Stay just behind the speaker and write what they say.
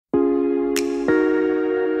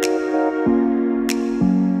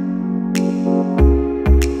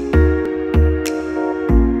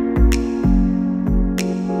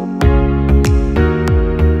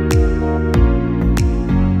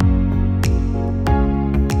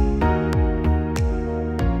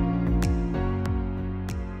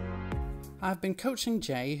I've been coaching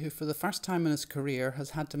Jay, who for the first time in his career has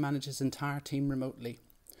had to manage his entire team remotely.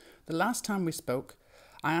 The last time we spoke,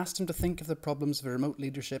 I asked him to think of the problems of remote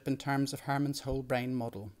leadership in terms of Herman's whole brain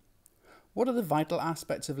model. What are the vital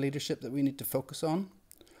aspects of leadership that we need to focus on?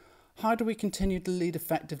 How do we continue to lead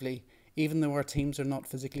effectively, even though our teams are not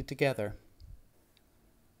physically together?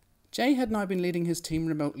 Jay had now been leading his team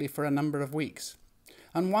remotely for a number of weeks,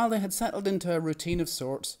 and while they had settled into a routine of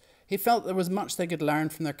sorts, he felt there was much they could learn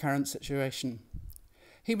from their current situation.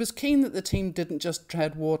 He was keen that the team didn't just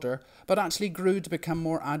tread water, but actually grew to become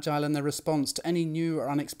more agile in their response to any new or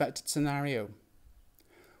unexpected scenario.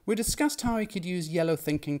 We discussed how he could use yellow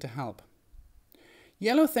thinking to help.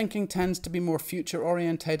 Yellow thinking tends to be more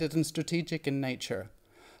future-orientated and strategic in nature,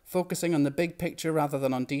 focusing on the big picture rather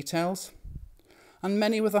than on details. And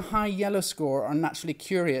many with a high yellow score are naturally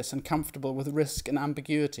curious and comfortable with risk and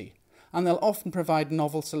ambiguity, and they'll often provide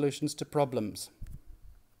novel solutions to problems.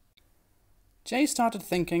 Jay started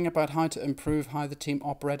thinking about how to improve how the team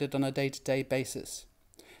operated on a day-to-day basis.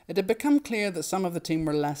 It had become clear that some of the team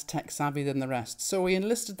were less tech-savvy than the rest, so he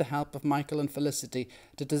enlisted the help of Michael and Felicity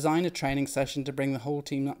to design a training session to bring the whole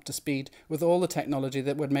team up to speed with all the technology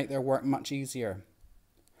that would make their work much easier.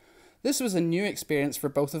 This was a new experience for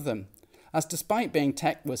both of them, as despite being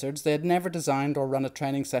tech wizards, they had never designed or run a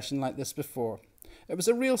training session like this before. It was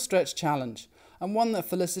a real stretch challenge, and one that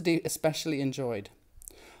Felicity especially enjoyed.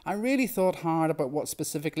 I really thought hard about what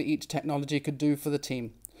specifically each technology could do for the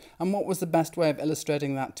team, and what was the best way of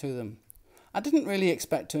illustrating that to them. I didn't really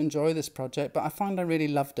expect to enjoy this project, but I found I really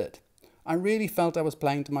loved it. I really felt I was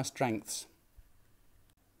playing to my strengths.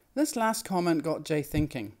 This last comment got Jay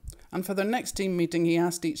thinking, and for their next team meeting he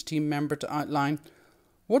asked each team member to outline,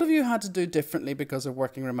 what have you had to do differently because of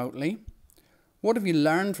working remotely? What have you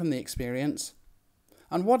learned from the experience?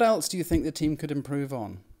 And what else do you think the team could improve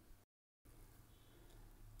on?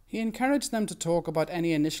 He encouraged them to talk about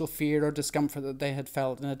any initial fear or discomfort that they had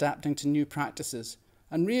felt in adapting to new practices,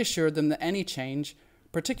 and reassured them that any change,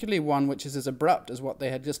 particularly one which is as abrupt as what they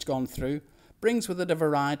had just gone through, brings with it a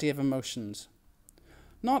variety of emotions.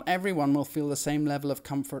 Not everyone will feel the same level of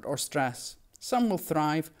comfort or stress. Some will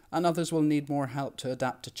thrive, and others will need more help to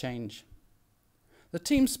adapt to change. The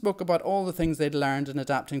team spoke about all the things they'd learned in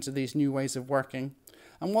adapting to these new ways of working,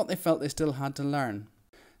 and what they felt they still had to learn.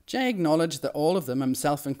 Jay acknowledged that all of them,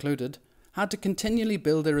 himself included, had to continually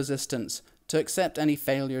build a resistance to accept any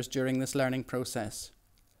failures during this learning process.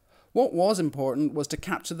 What was important was to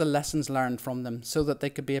capture the lessons learned from them so that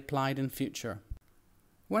they could be applied in future.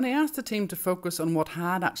 When he asked the team to focus on what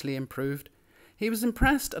had actually improved, he was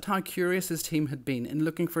impressed at how curious his team had been in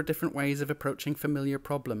looking for different ways of approaching familiar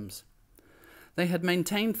problems. They had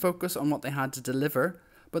maintained focus on what they had to deliver,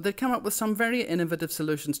 but they'd come up with some very innovative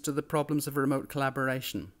solutions to the problems of remote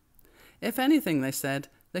collaboration. If anything, they said,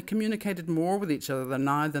 they communicated more with each other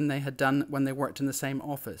now than they had done when they worked in the same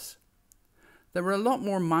office. There were a lot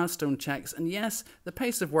more milestone checks, and yes, the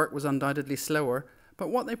pace of work was undoubtedly slower, but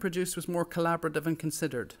what they produced was more collaborative and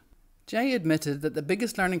considered. Jay admitted that the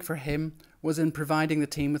biggest learning for him was in providing the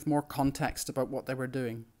team with more context about what they were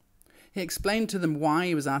doing. He explained to them why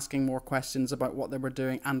he was asking more questions about what they were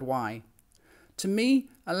doing and why. To me,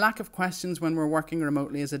 a lack of questions when we're working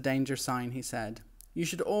remotely is a danger sign, he said. You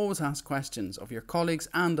should always ask questions of your colleagues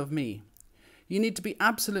and of me. You need to be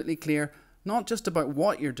absolutely clear, not just about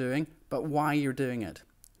what you're doing, but why you're doing it.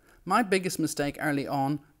 My biggest mistake early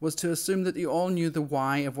on was to assume that you all knew the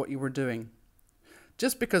why of what you were doing.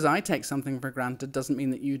 Just because I take something for granted doesn't mean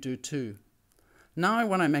that you do too. Now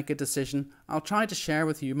when I make a decision, I'll try to share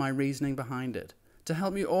with you my reasoning behind it, to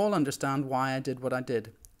help you all understand why I did what I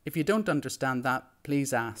did. If you don't understand that,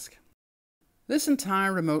 please ask. This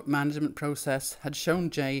entire remote management process had shown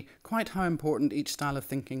Jay quite how important each style of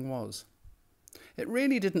thinking was. It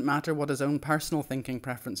really didn't matter what his own personal thinking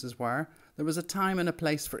preferences were, there was a time and a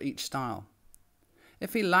place for each style.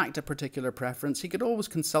 If he lacked a particular preference, he could always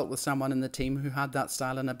consult with someone in the team who had that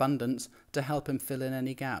style in abundance to help him fill in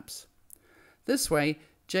any gaps. This way,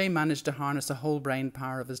 Jay managed to harness the whole brain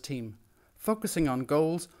power of his team, focusing on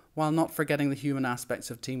goals while not forgetting the human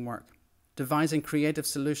aspects of teamwork, devising creative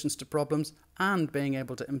solutions to problems and being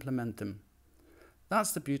able to implement them.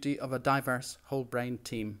 That's the beauty of a diverse whole brain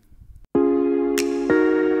team.